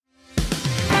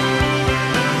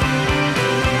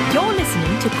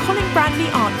to Colin Bradley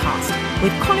Artcast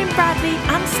with Colin Bradley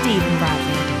and Stephen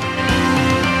Bradley.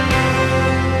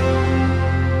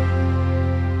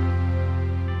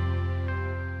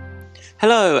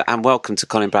 Hello and welcome to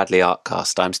Colin Bradley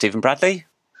Artcast. I'm Stephen Bradley.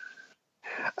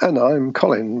 And I'm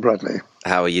Colin Bradley.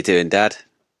 How are you doing, Dad?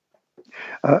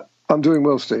 I'm doing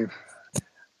well, Steve.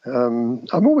 I'm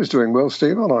always doing well,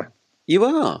 Steve, aren't I? You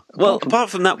are? Well, apart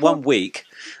from that 1 week.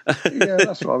 Yeah,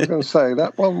 that's what I was going to say.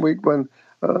 That 1 week when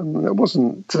it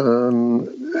wasn't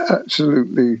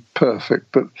absolutely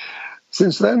perfect, but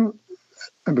since then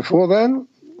and before then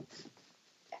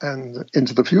and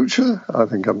into the future, I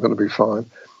think I'm going to be fine.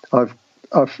 I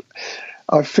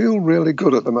feel really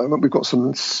good at the moment. We've got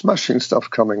some smashing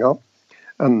stuff coming up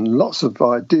and lots of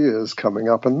ideas coming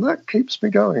up, and that keeps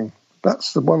me going.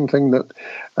 That's the one thing that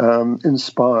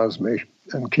inspires me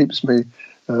and keeps me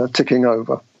ticking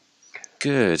over.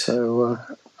 Good. So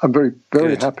I'm very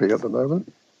happy at the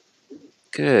moment.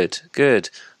 Good.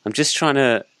 I'm just trying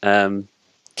to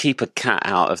keep a cat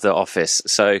out of the office.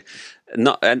 So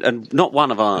not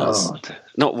one of ours. Oh.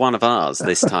 Not one of ours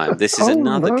this time. This is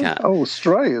another cat. Oh,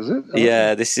 stray, is it? Oh.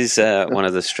 Yeah, this is one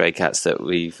of the stray cats that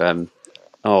we've...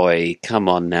 Oi, come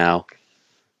on now.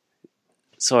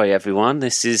 Sorry, everyone.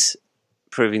 This is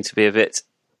proving to be a bit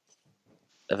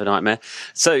of a nightmare.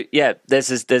 So, yeah,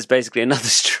 there's basically another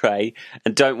stray.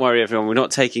 And don't worry, everyone. We're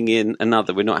not taking in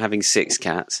another. We're not having 6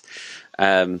 cats.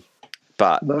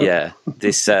 But, no. Yeah,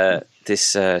 this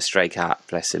stray cat,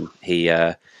 bless him, he's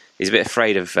a bit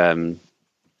afraid of...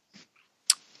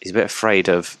 he's a bit afraid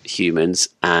of humans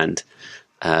and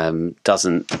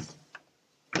doesn't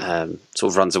sort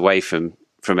of runs away from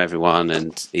everyone,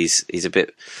 and he's a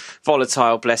bit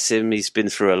volatile, bless him. He's been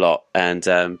through a lot, and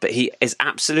but he is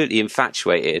absolutely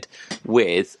infatuated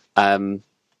with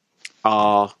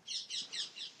our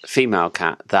female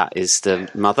cat that is the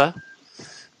mother.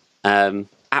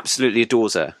 Absolutely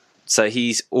adores her. So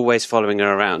he's always following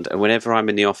her around, and whenever I'm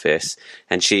in the office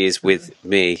and she is with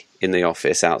me in the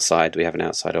office outside, we have an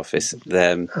outside office.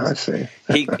 I see.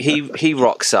 he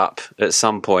rocks up at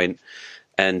some point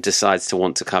and decides to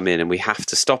want to come in, and we have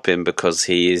to stop him because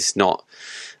he is not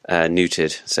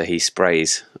neutered, so he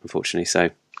sprays, unfortunately. So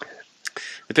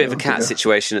a bit of a cat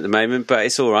situation at the moment, but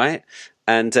it's all right.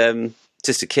 And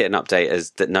just a kitten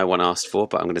update that no one asked for,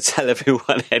 but I'm going to tell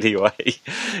everyone anyway,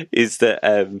 is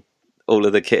that all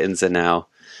of the kittens are now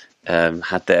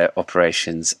had their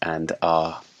operations and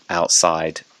are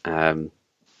outside.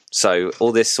 So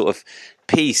all this sort of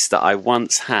peace that I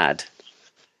once had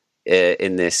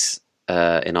in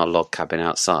our log cabin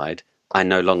outside, I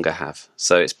no longer have.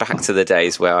 So it's back to the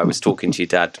days where I was talking to you,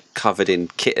 Dad, covered in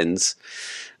kittens.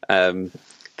 They're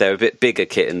a bit bigger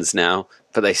kittens now,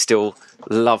 but they still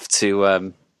love to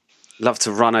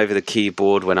run over the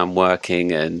keyboard when I'm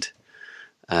working, and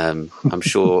I'm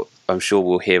sure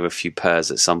we'll hear a few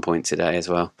purrs at some point today as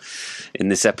well in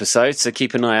this episode. So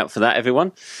keep an eye out for that,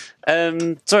 everyone.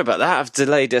 Sorry about that. I've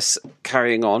delayed us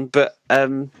carrying on, but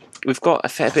we've got a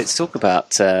fair bit to talk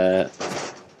about.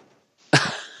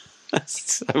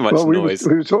 So much noise.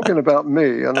 We were talking about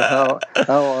me and how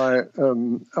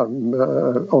I'm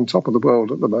on top of the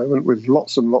world at the moment with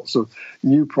lots and lots of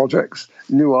new projects,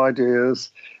 new ideas,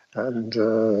 and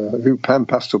new pan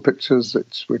pastel pictures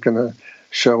that we're going to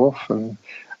show off. And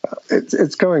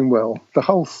it's going well. The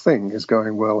whole thing is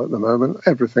going well at the moment.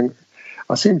 Everything.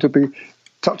 I seem to be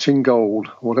touching gold,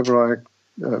 whatever I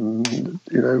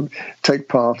take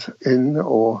part in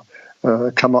or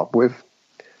come up with.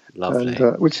 Lovely.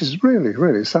 And, which is really,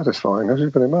 really satisfying, as you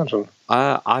can imagine.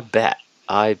 I bet.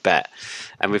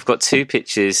 And we've got 2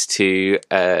 pictures to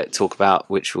talk about,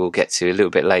 which we'll get to a little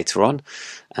bit later on.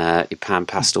 Your pan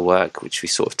pastel work, which we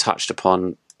sort of touched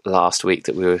upon last week,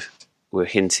 that we were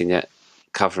hinting at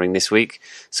covering this week.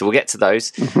 So we'll get to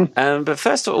those. Mm-hmm. But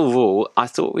first of all, I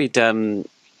thought we'd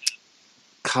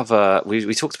cover...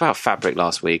 We talked about fabric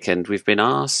last week, and we've been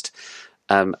asked...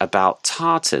 about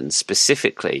tartan,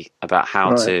 specifically about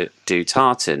how to do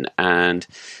tartan, and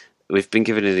we've been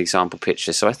given an example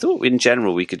picture. So I thought in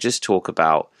general we could just talk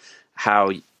about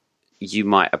how you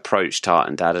might approach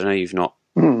tartan, Dad. I know you've not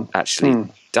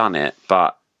actually done it,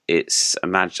 but I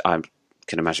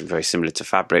can imagine very similar to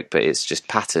fabric, but it's just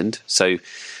patterned. So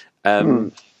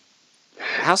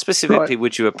how specifically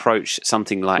would you approach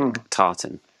something like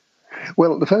tartan?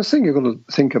 Well, the first thing you're going to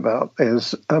think about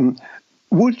is...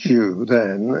 would you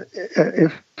then,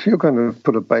 if you're going to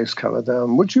put a base colour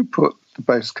down, would you put the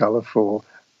base colour for,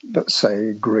 let's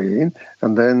say, green,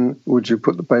 and then would you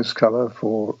put the base colour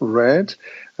for red,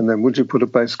 and then would you put a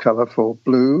base colour for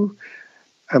blue,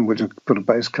 and would you put a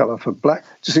base colour for black? Do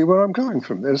you see where I'm going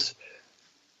from this?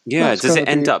 Yeah, That's does going it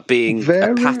to end be up being a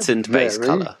very, pattern-based very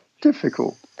colour?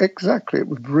 difficult. Exactly. It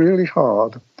was really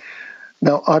hard.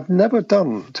 Now, I've never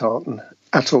done tartan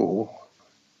at all,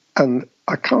 and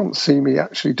I can't see me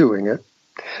actually doing it.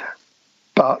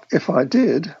 But if I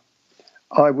did,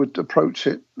 I would approach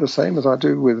it the same as I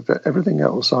do with everything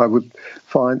else. I would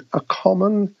find a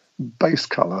common base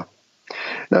colour.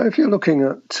 Now, if you're looking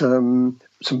at some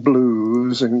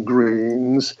blues and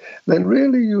greens, then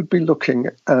really you'd be looking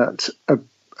at a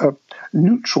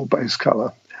neutral base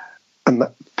colour. And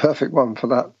the perfect one for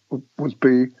that would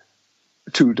be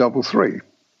 233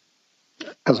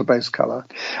 as a base colour.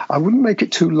 I wouldn't make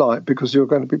it too light because you're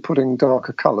going to be putting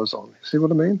darker colours on. See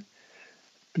what I mean?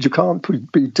 But you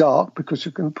can't be dark because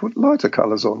you can put lighter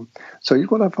colours on. So you've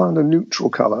got to find a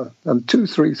neutral colour, and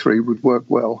 233 would work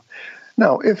well.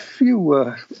 Now, if you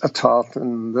were a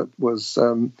tartan that was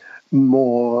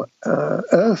more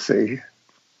earthy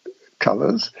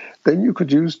colours, then you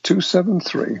could use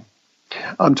 273.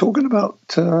 I'm talking about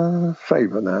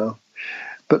Faber now,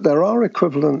 but there are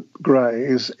equivalent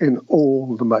greys in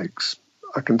all the makes.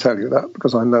 I can tell you that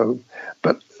because I know,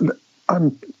 but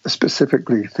I'm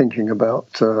specifically thinking about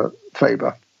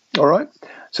Faber. All right,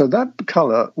 so that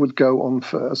colour would go on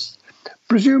first.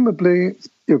 Presumably,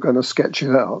 you're going to sketch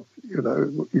it out. You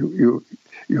know,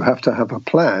 you have to have a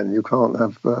plan. You can't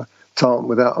have tartan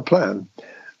without a plan.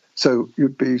 So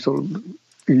you'd be sort of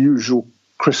usual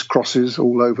crisscrosses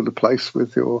all over the place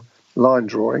with your line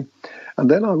drawing. And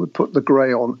then I would put the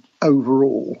grey on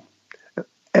overall,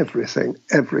 everything,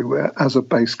 everywhere, as a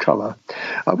base colour.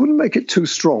 I wouldn't make it too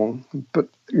strong, but,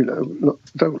 you know,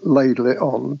 don't ladle it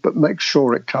on, but make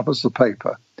sure it covers the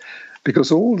paper.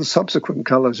 Because all the subsequent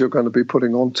colours you're going to be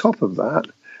putting on top of that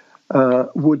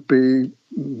would be,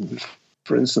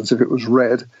 for instance, if it was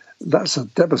red, that's a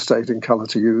devastating colour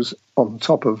to use on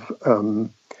top of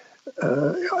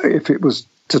if it was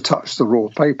to touch the raw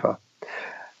paper.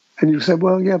 And you say,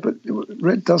 well, yeah, but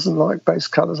red doesn't like base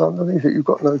colours underneath it. You've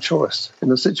got no choice.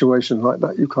 In a situation like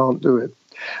that, you can't do it.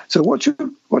 So what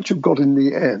you've got in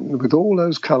the end, with all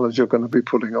those colours you're going to be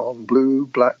putting on, blue,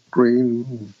 black,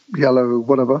 green, yellow,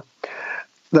 whatever,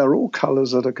 they're all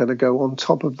colours that are going to go on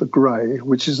top of the grey,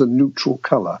 which is a neutral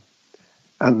colour.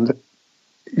 And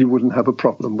you wouldn't have a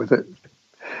problem with it.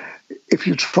 If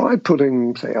you tried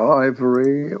putting, say,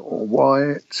 ivory or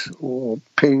white or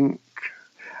pink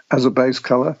as a base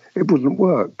colour, it wouldn't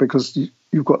work because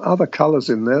you've got other colours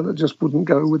in there that just wouldn't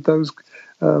go with those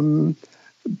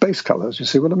base colours. You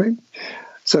see what I mean?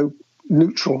 So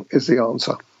neutral is the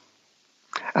answer.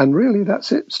 And really,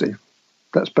 that's it, Steve.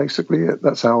 That's basically it.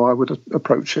 That's how I would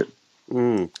approach it.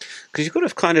 Because you've got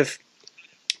to kind of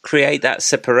create that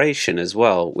separation as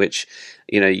well, which,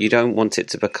 you know, you don't want it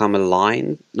to become a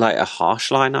line, like a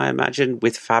harsh line, I imagine.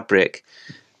 With fabric,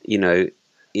 you know,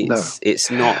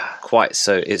 it's not quite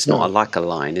so, it's not like a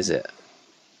line, is it?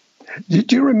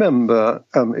 Do you remember,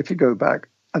 if you go back,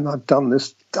 and I've done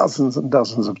this dozens and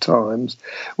dozens of times,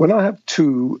 when I have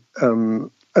two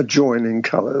adjoining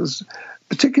colours,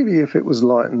 particularly if it was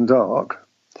light and dark,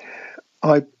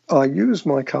 I use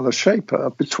my colour shaper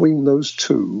between those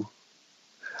two,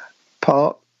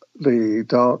 part the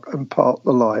dark and part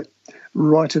the light,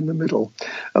 right in the middle.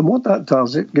 And what that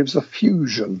does, it gives a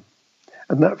fusion.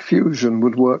 And that fusion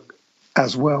would work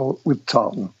as well with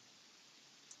tartan.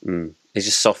 It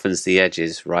just softens the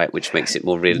edges, right, which makes it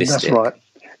more realistic. That's right.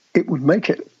 It would make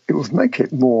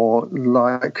it more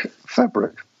like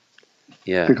fabric.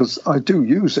 Yeah. Because I do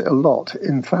use it a lot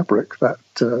in fabric, that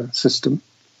system.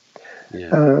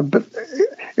 Yeah. But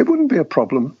it wouldn't be a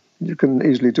problem. You can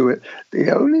easily do it.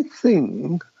 The only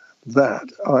thing that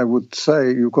I would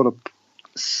say you've got a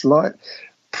slight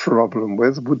problem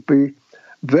with would be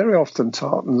very often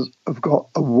tartans have got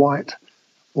a white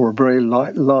or a very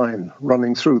light line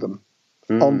running through them,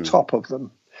 on top of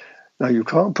them. Now, you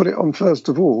can't put it on first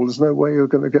of all. There's no way you're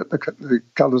going to get the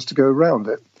colours to go around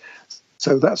it.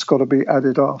 So that's got to be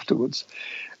added afterwards.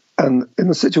 And in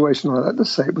a situation like that, let's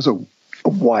say it was a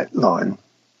white line,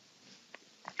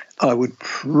 I would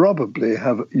probably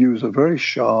use a very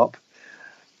sharp,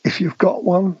 if you've got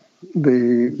one,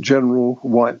 the general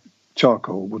white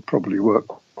charcoal would probably work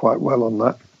quite well on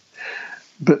that.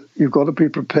 But you've got to be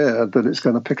prepared that it's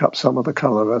going to pick up some of the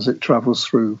colour as it travels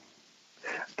through.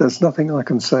 There's nothing I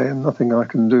can say and nothing I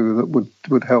can do that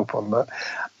would help on that.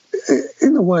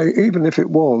 In a way, even if it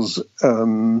was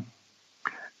to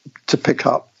pick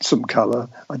up some colour,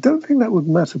 I don't think that would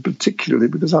matter particularly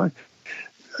because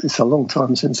it's a long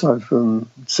time since I've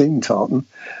seen tartan.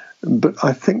 But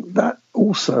I think that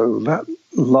also, that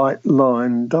light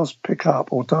line does pick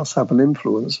up or does have an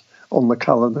influence on the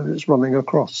colour that it's running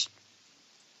across.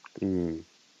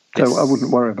 So I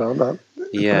wouldn't worry about that.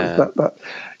 Yeah. That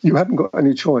you haven't got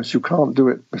any choice. You can't do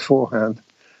it beforehand.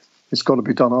 It's got to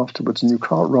be done afterwards, and you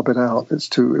can't rub it out.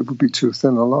 It would be too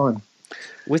thin a line.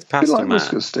 With pastel like mat,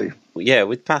 whiskers, Steve. Yeah,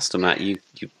 with pastel mat, you're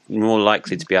more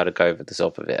likely to be able to go over the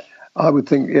top of it. I would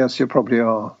think, yes, you probably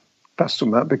are pastel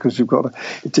mat, because you've got to.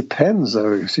 It depends,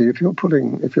 though. You see, if you're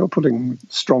putting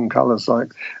strong colours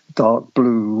like dark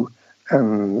blue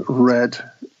and red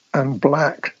and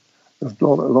black, there's a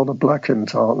lot of black in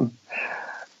tartan,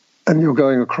 and you're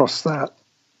going across that.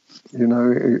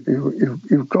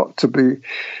 You've got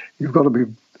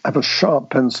to have a sharp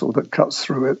pencil that cuts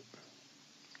through it.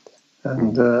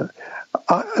 And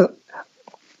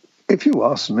if you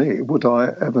ask me, would I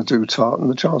ever do tartan?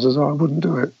 The chances are I wouldn't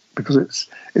do it, because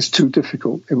it's too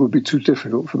difficult. It would be too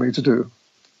difficult for me to do.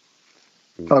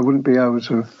 I wouldn't be able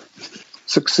to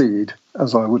succeed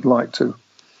as I would like to.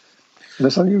 And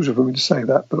it's unusual for me to say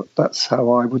that, but that's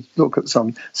how I would look at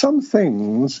some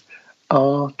things.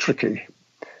 Are tricky,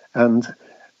 and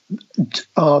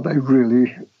are they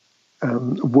really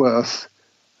worth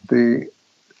the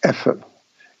effort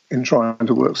in trying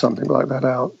to work something like that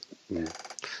out?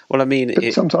 Well, I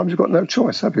mean, sometimes you've got no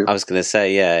choice, have you? I was going to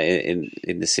say, yeah,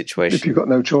 in the situation, if you've got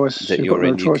no choice, you've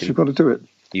got to do it.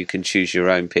 You can choose your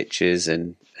own pictures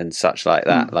and such like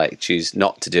that, like choose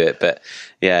not to do it. But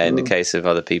yeah, in the case of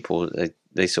other people,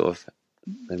 they sort of.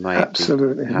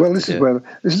 Absolutely. Well, this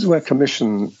is where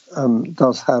commission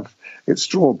does have its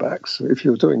drawbacks. If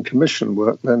you're doing commission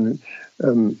work, then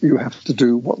you have to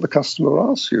do what the customer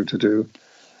asks you to do,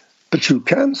 but you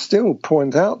can still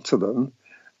point out to them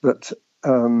that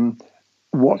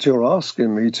what you're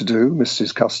asking me to do,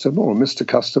 Mrs. Customer or Mr.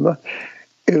 Customer,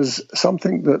 is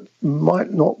something that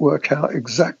might not work out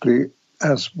exactly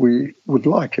as we would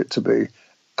like it to be.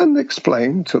 And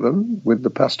explain to them, with the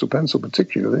pastel pencil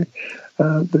particularly,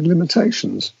 the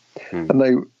limitations. And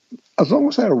they, as long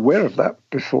as they're aware of that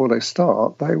before they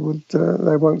start, they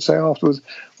won't say afterwards,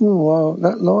 "Oh, well,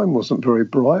 that line wasn't very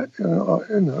bright.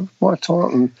 My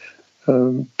tartan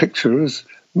picture is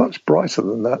much brighter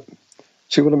than that."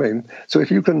 See what I mean? So if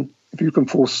you can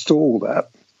forestall that,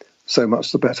 so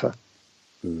much the better.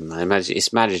 I imagine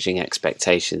it's managing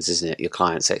expectations, isn't it? Your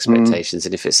clients' expectations.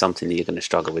 And if it's something that you're going to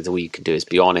struggle with, all you can do is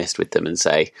be honest with them and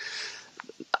say,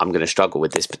 I'm going to struggle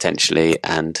with this potentially,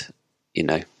 and,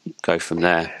 go from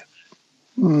there.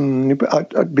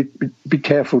 But I'd be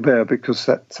careful there, because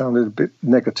that sounded a bit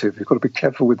negative. You've got to be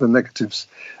careful with the negatives.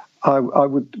 I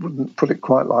wouldn't put it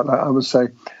quite like that. I would say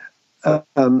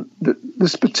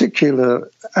this particular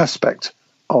aspect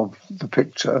of the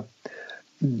picture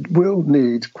will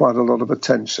need quite a lot of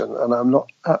attention, and I'm not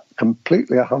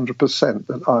completely 100%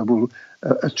 that I will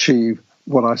achieve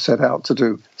what I set out to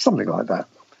do. Something like that.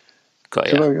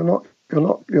 Got you.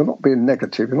 You're not being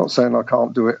negative. You're not saying I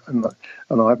can't do it and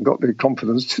I haven't got the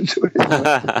confidence to do it.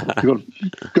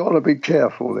 You've got to be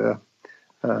careful there,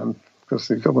 because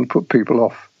you don't want to put people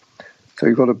off. So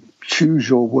you've got to choose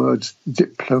your words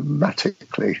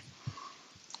diplomatically.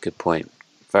 Good point.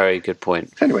 Very good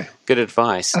point. Anyway, good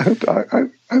advice. I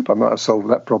hope I might have solved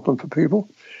that problem for people.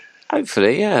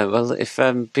 Hopefully, yeah. Well, if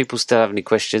people still have any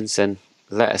questions, then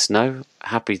let us know.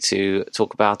 Happy to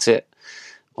talk about it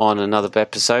on another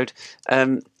episode.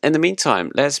 In the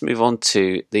meantime, let's move on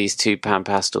to these two pan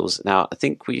pastels. Now, I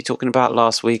think we were talking about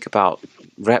last week about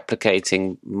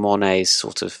replicating Monet's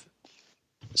sort of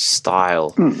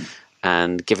style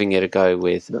and giving it a go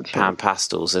with pan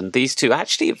pastels. And these two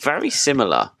actually are very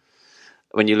similar.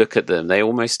 When you look at them, they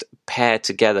almost pair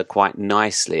together quite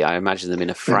nicely. I imagine them in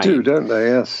a frame. They do, don't they?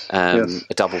 Yes. Yes.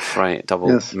 A double frame,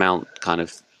 mount kind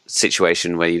of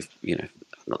situation where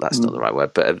that's not the right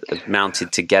word, but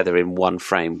mounted together in one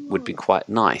frame would be quite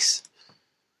nice.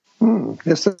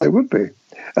 Yes, they would be.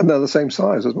 And they're the same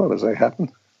size as well, as they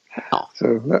happen. Oh.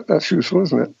 So that's useful,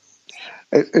 isn't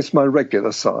it? It's my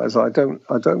regular size. I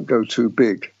don't go too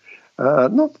big.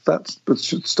 Not that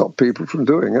should stop people from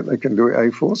doing it. They can do it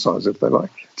A4 size if they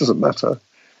like. It doesn't matter.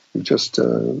 You just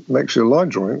make sure line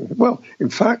drawing. Well, in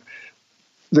fact,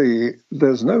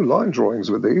 there's no line drawings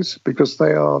with these, because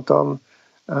they are done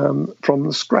from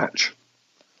the scratch,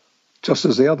 just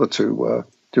as the other two were.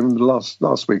 Do you remember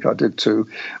last week I did two,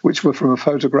 which were from a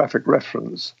photographic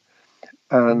reference.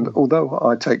 And although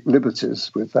I take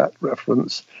liberties with that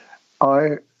reference,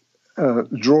 I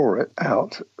draw it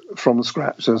out from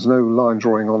scratch. There's no line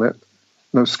drawing on it,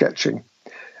 no sketching,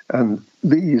 and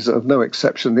these are no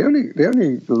exception. The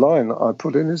only line I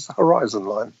put in is the horizon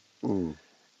line, and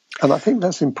I think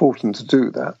that's important to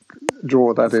do that,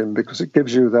 draw that in, because it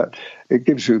gives you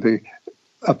the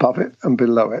above it and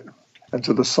below it, and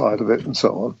to the side of it, and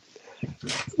so on.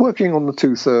 Working on the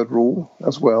 2/3 rule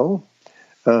as well,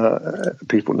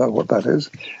 People know what that is.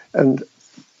 And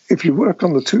if you work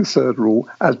on the 2/3 rule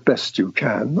as best you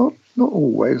can, not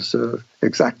always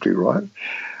exactly right,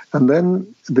 and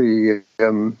then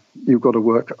you've got to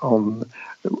work on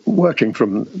working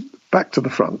from back to the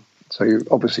front. So you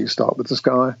obviously start with the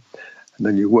sky, and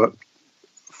then you work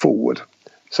forward.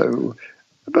 So,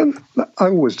 but I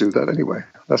always do that anyway.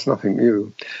 That's nothing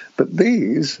new. But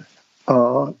these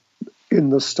are in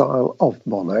the style of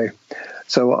Monet.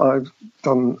 So I've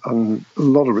done a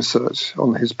lot of research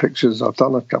on his pictures. I've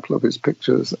done a couple of his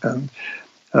pictures, and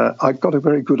I got a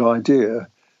very good idea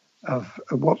of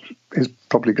what is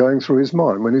probably going through his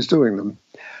mind when he's doing them.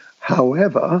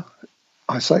 However,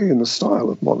 I say in the style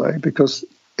of Monet because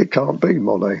it can't be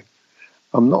Monet.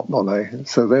 I'm not Monet,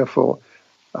 so therefore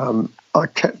I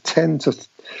tend to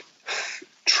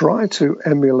try to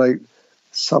emulate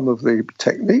some of the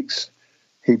techniques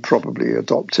he probably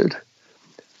adopted,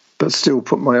 but still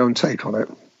put my own take on it.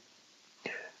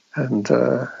 And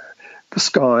the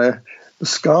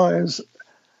skies,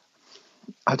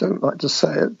 I don't like to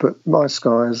say it, but my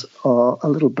skies are a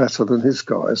little better than his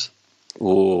skies.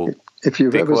 Ooh, if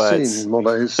you've ever words. seen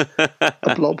Monet's,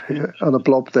 a blob here and a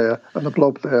blob there and a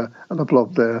blob there and a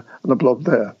blob there and a blob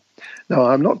there. Now,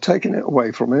 I'm not taking it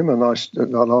away from him, and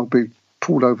I'll be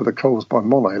pulled over the coals by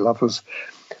Monet lovers,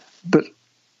 but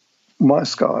my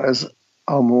skies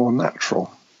are more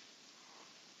natural.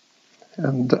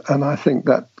 And I think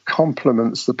that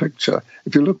complements the picture.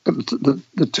 If you look at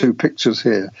the two pictures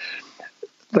here,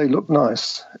 they look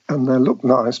nice, and they look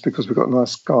nice because we've got a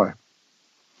nice sky.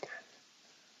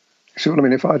 See what I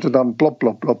mean? If I had done blob,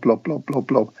 blob, blob, blob, blob, blob,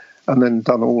 blob, and then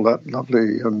done all that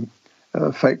lovely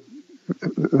fake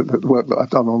work that I've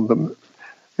done on them,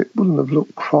 it wouldn't have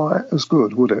looked quite as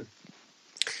good, would it?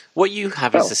 What you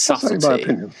have is a subtlety. That's my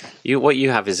opinion. What you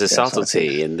have is a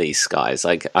subtlety in these skies.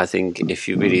 Like, I think if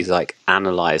you really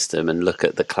analyze them and look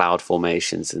at the cloud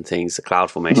formations and things, the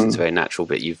cloud formations are very natural,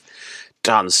 but you've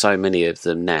done so many of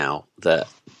them now that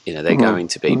they're going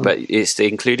to be. But it's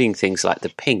including things like the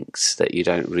pinks that you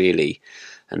don't really,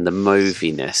 and the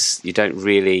mauviness. You don't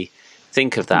really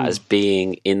think of that as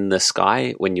being in the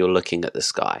sky when you're looking at the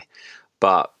sky.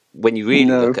 But when you really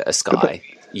look at a sky,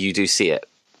 you do see it.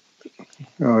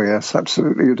 Oh, yes,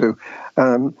 absolutely you do.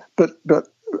 But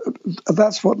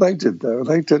that's what they did, though.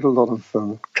 They did a lot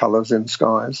of colours in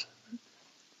skies,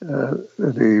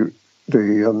 the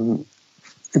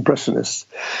Impressionists.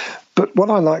 But what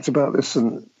I liked about this,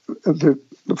 and the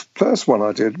first one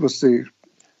I did was the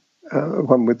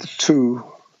one with the two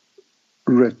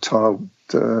red-tiled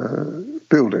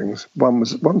buildings.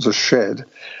 One's a shed,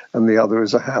 and the other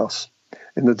is a house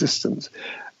in the distance.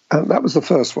 And that was the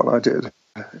first one I did.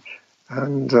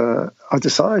 And I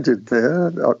decided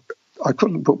there I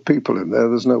couldn't put people in there.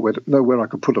 There's nowhere I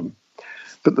could put them.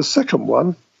 But the second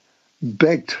one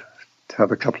begged to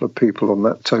have a couple of people on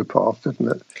that towpath,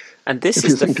 didn't it? And this if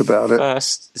is you think about it.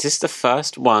 Is this the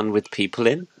first one with people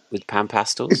in, with pan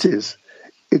pastels? It is.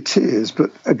 It is.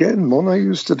 But again, Monet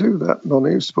used to do that.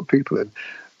 Monet used to put people in.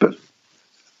 But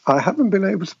I haven't been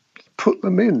able to put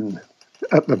them in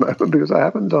at the moment because I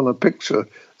haven't done a picture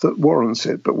that warrants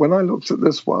it. But when I looked at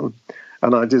this one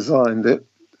and I designed it,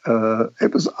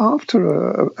 it was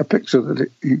after a picture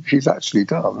that he's actually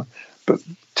done, but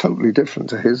totally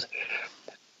different to his.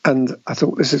 And I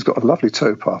thought, this has got a lovely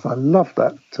towpath. I love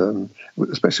that,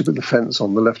 especially with the fence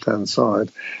on the left-hand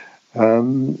side.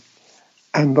 And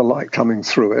the light coming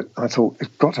through it. I thought,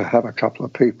 it's got to have a couple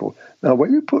of people. Now,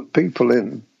 when you put people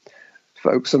in,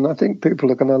 folks, and I think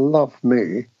people are going to love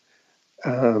me,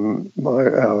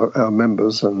 our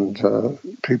members and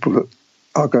people that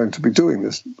are going to be doing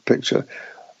this picture,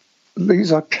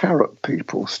 these are carrot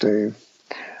people, Steve.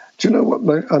 Do you know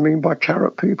what I mean by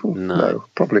carrot people? No,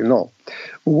 probably not.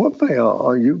 Well, what they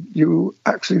are, you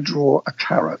actually draw a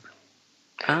carrot.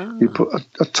 Ah. You put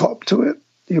a top to it,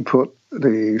 you put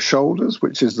the shoulders,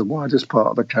 which is the widest part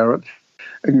of the carrot,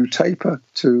 and you taper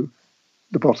to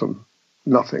the bottom,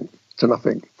 nothing to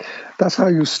nothing. That's how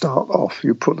you start off.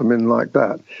 You put them in like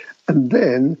that. And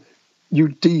then you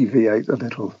deviate a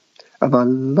little. And I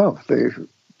love the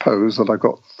pose that I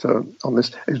got on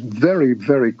this. It's very,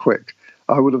 very quick.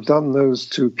 I would have done those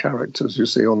two characters you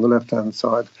see on the left-hand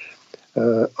side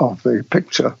of the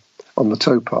picture on the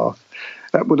towpath.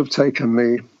 That would have taken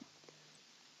me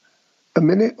a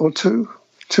minute or 2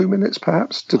 minutes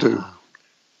perhaps to do.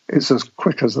 It's as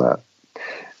quick as that.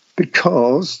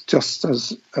 Because just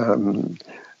as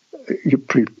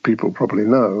people probably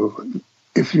know,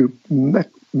 if you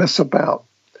mess about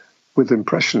with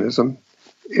Impressionism,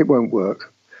 it won't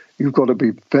work. You've got to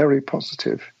be very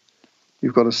positive.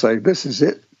 You've got to say, this is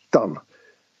it, done.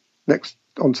 Next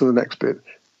on to the next bit.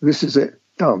 This is it,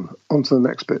 done, on to the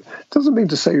next bit. Doesn't mean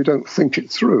to say you don't think it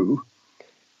through.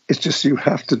 It's just you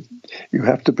have to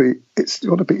be, it's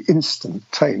got to be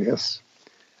instantaneous.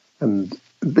 And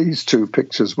these two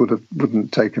pictures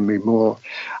wouldn't taken me more,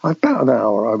 about an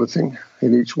hour, I would think,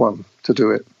 in each one to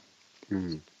do it.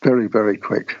 Very, very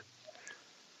quick.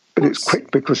 But it's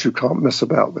quick because you can't mess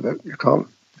about with it. You can't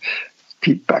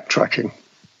keep backtracking.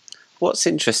 What's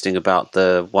interesting about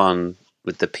the one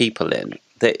with the people in,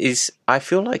 there is, I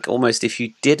feel like almost if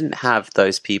you didn't have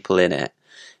those people in it,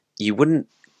 you wouldn't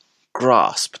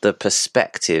grasp the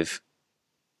perspective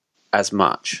as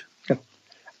much. Yeah,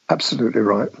 absolutely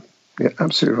right. Yeah,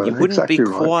 absolutely right. You wouldn't exactly be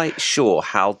right. quite sure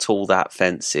how tall that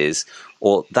fence is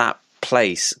or that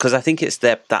place, because I think it's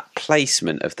that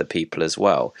placement of the people as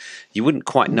well. You wouldn't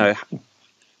quite know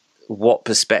what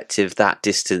perspective that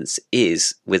distance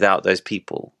is without those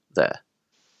people there.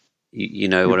 You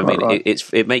know what I mean? Right.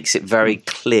 It makes it very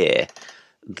clear.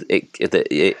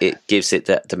 It gives it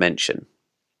that dimension.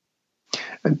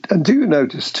 And do you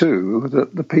notice too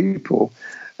that the people,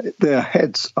 their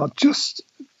heads are just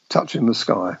touching the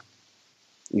sky?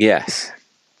 Yes.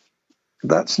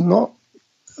 That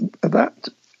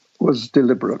was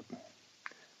deliberate.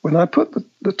 When I put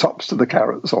the tops to the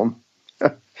carrots on,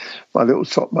 my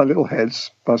little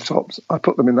heads, my tops, I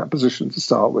put them in that position to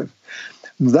start with.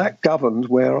 That governed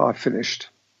where I finished,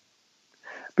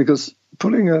 because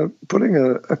putting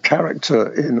a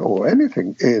character in or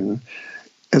anything in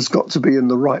has got to be in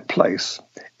the right place.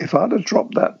 If I'd have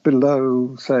dropped that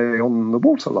below, say on the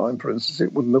waterline, for instance,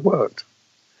 it wouldn't have worked.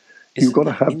 You've got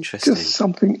to have just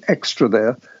something extra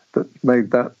there that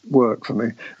made that work for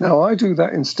me. Now I do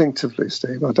that instinctively,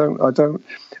 Steve. I don't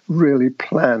really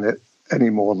plan it any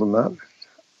more than that.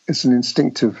 It's an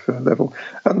instinctive level.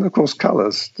 And, of course,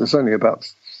 colours. There's only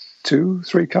about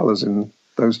 2-3 colours in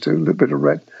those two, a little bit of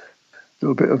red, a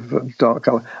little bit of dark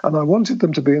colour. And I wanted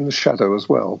them to be in the shadow as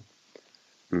well.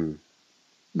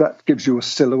 That gives you a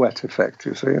silhouette effect,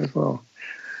 you see, as well.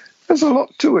 There's a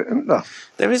lot to it, isn't there?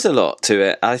 There is a lot to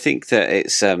it. I think that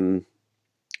it's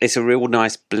a real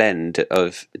nice blend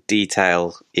of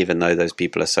detail, even though those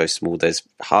people are so small, there's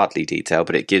hardly detail,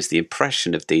 but it gives the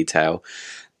impression of detail.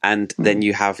 And then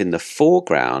you have in the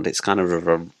foreground, it's kind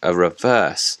of a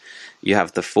reverse. You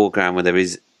have the foreground where there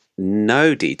is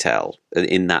no detail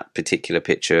in that particular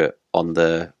picture on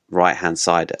the right-hand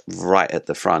side, right at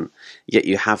the front, yet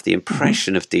you have the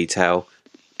impression of detail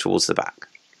towards the back.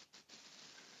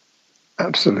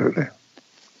 Absolutely.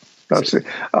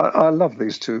 I love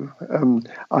these two.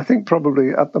 I think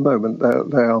probably at the moment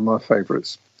they are my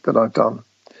favourites that I've done,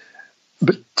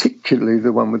 particularly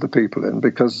the one with the people in,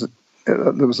 because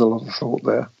there was a lot of thought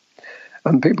there.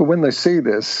 And people, when they see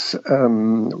this,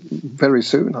 very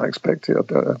soon, I expect it,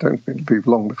 I don't think it'll be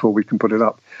long before we can put it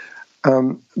up,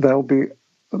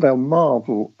 they'll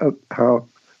marvel at how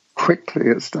quickly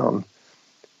it's done.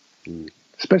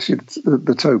 Especially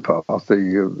the towpath,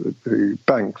 the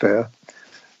bank there.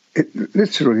 It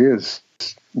literally is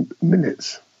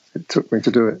minutes it took me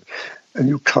to do it. And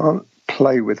you can't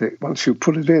play with it. Once you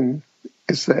put it in,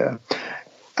 it's there.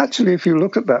 Actually, if you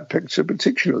look at that picture,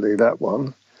 particularly that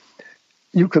one,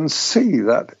 you can see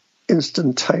that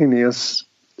instantaneous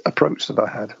approach that I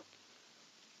had.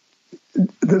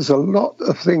 There's a lot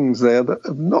of things there that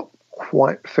are not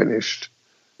quite finished.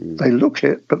 They look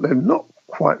it, but they're not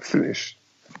quite finished.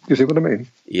 You see what I mean?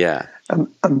 Yeah. And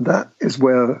that is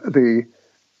where the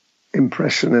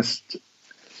Impressionists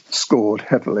scored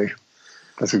heavily.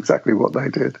 That's exactly what they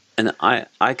did. And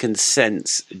I can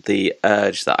sense the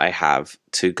urge that I have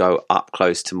to go up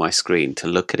close to my screen to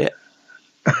look at it.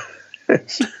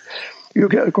 You'll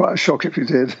get quite a shock if you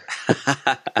did.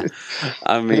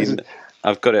 I mean,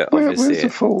 I've got it obviously. Where's the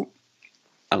fault?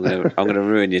 I'm gonna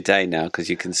ruin your day now because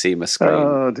you can see my screen.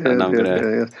 Oh dear,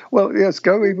 dear. Well, yes,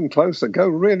 go even closer. Go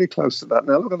really close to that.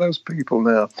 Now look at those people.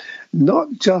 Now, not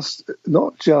just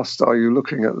are you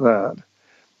looking at that,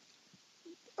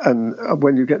 and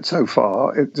when you get so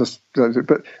far, it just does it.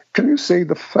 But can you see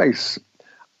the face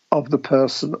of the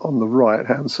person on the right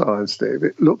hand side, Steve?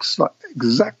 It looks like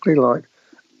exactly like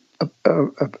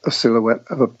a silhouette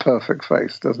of a perfect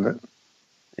face, doesn't it?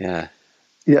 Yeah.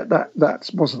 Yeah, that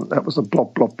was a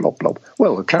blob.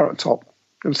 Well, a carrot top.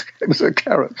 It was a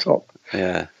carrot top.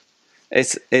 Yeah,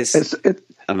 it's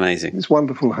amazing. It's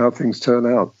wonderful how things turn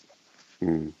out.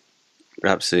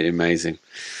 Absolutely amazing.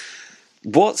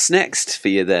 What's next for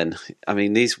you then? I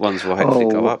mean, these ones will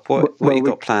hopefully go up. What you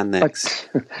got planned next?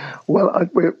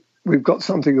 We've got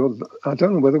something. I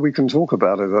don't know whether we can talk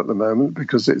about it at the moment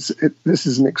because this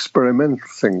is an experimental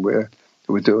thing we're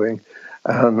doing,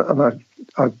 and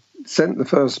I sent the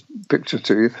first picture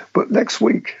to you, but next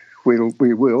week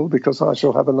we will, because I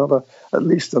shall have at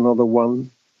least another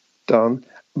one done,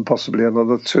 and possibly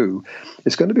another two.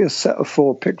 It's going to be a set of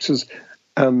 4 pictures.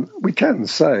 We can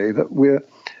say that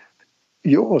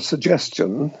your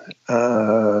suggestion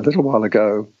a little while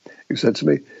ago, you said to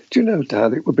me, "Do you know,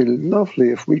 Dad, it would be lovely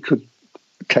if we could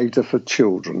cater for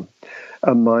children."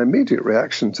 And my immediate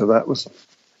reaction to that was,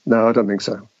 "No, I don't think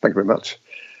so. Thank you very much.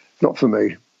 Not for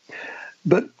me."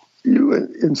 But you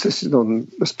insisted on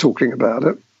us talking about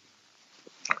it.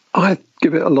 I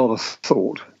give it a lot of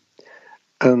thought.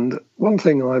 And one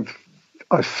thing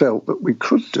I felt that we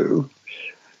could do,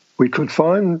 we could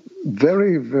find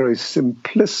very, very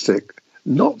simplistic,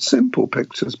 not simple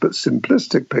pictures, but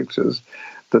simplistic pictures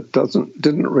that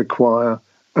didn't require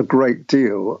a great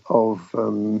deal of,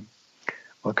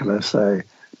 what can I say,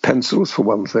 pencils for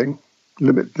one thing,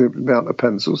 limit the amount of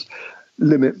pencils,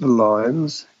 limit the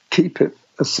lines, keep it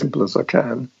as simple as I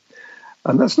can.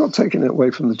 And that's not taking it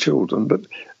away from the children, but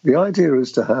the idea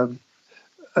is to have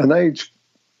an age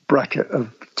bracket of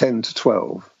 10 to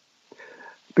 12.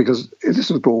 Because this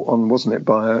was brought on, wasn't it,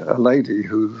 by a lady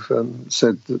who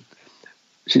said that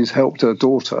she's helped her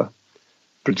daughter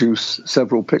produce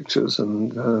several pictures,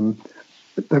 and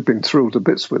they've been thrilled to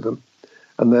bits with them.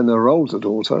 And then her older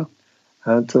daughter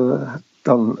had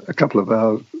done a couple of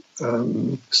our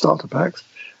starter packs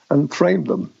and framed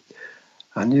them.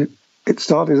 And it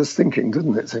started us thinking,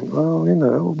 didn't it? Think, well,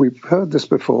 we've heard this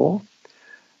before.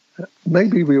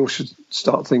 Maybe we all should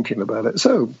start thinking about it.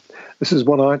 So this is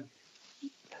what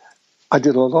I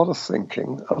did a lot of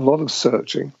thinking, a lot of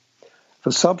searching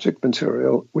for subject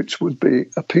material which would be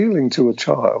appealing to a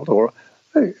child, or,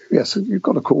 yes, you've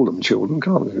got to call them children,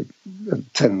 can't you? A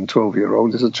 10,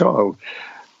 12-year-old is a child,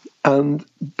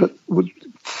 but would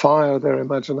fire their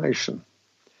imagination.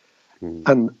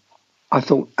 And I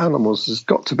thought animals has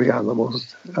got to be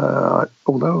animals,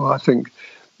 although I think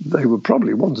they would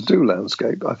probably want to do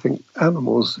landscape. I think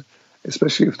animals,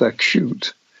 especially if they're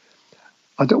cute,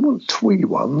 I don't want twee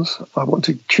ones, I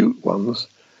wanted cute ones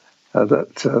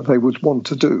that they would want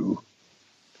to do.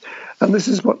 And this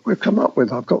is what we've come up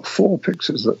with. I've got 4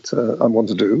 pictures that I want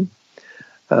to do.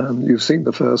 You've seen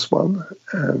the first one,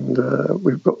 and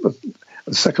we've got the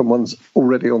second one's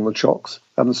already on the chocks.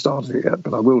 I haven't started it yet,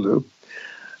 but I will do.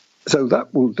 So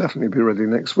that will definitely be ready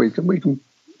next week, and we can,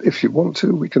 if you want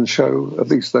to, we can show at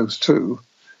least those 2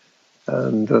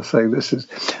 and say this is.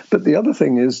 But the other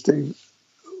thing is,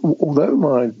 although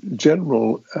my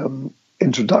general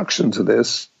introduction to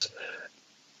this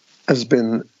has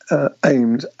been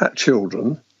aimed at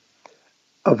children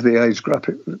of the age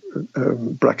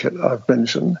bracket I've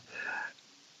mentioned,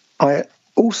 I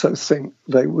also think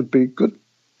they would be good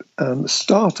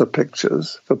starter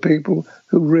pictures for people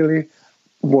who really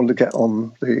want to get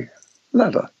on the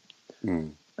ladder.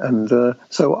 And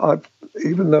so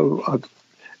even though I've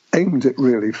aimed it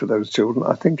really for those children,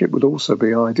 I think it would also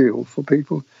be ideal for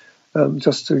people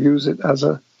just to use it as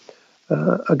a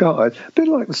guide. A bit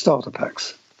like the starter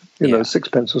packs, 6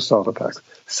 pencil starter packs.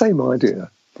 Same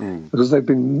idea, because they've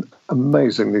been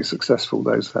amazingly successful,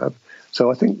 those have.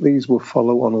 So I think these will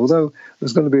follow on, although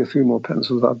there's going to be a few more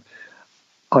pencils.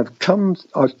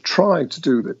 I've tried to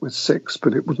do it with 6,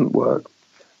 but it wouldn't work.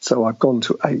 So I've gone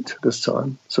to 8 this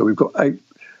time. So we've got 8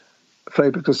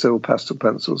 Faber-Castell pastel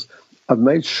pencils. I've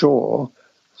made sure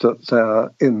that they're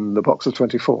in the box of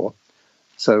 24.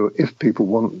 So if people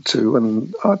want to,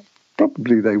 and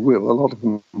probably they will, a lot of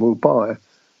them will buy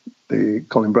the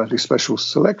Colin Bradley Special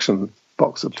Selection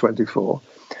box of 24,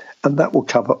 and that will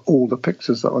cover all the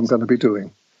pictures that I'm going to be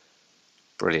doing.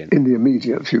 Brilliant. In the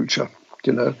immediate future,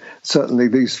 Certainly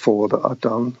these 4 that I've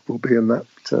done will be in that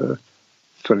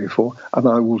 24, and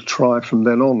I will try from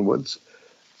then onwards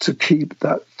to keep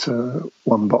that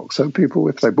one box. So people,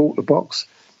 if they bought the box,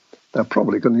 they're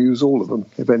probably going to use all of them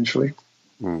eventually.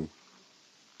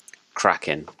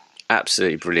 Cracking.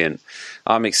 Absolutely brilliant.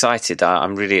 I'm excited.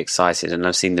 I'm really excited, and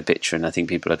I've seen the picture, and I think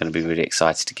people are going to be really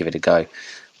excited to give it a go,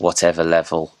 whatever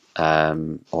level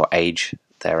or age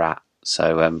they're at.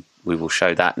 So we will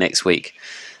show that next week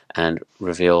and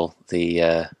reveal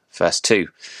the first 2.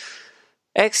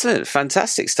 Excellent.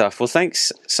 Fantastic stuff. Well,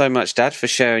 thanks so much, Dad, for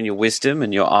sharing your wisdom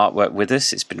and your artwork with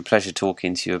us. It's been a pleasure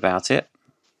talking to you about it.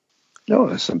 No,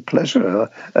 it's a pleasure.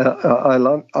 I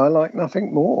like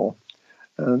nothing more.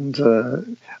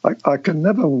 And I can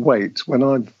never wait, when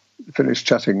I've finished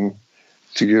chatting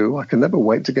to you, I can never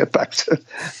wait to get back to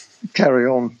carry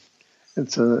on.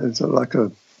 It's like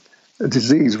a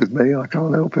disease with me. I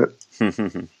can't help it.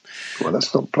 Well,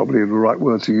 that's not probably the right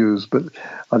word to use, but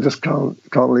I just can't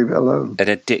leave it alone. An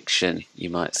addiction, you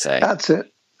might say. That's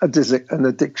it. an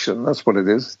addiction. That's what it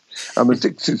is. I'm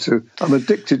addicted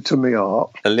to my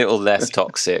art. A little less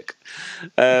toxic.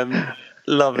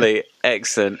 Lovely.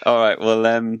 Excellent. All right.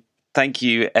 Well, thank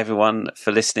you, everyone,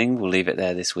 for listening. We'll leave it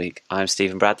there this week. I'm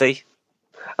Stephen Bradley.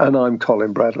 And I'm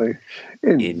Colin Bradley.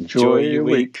 Enjoy your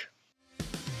week.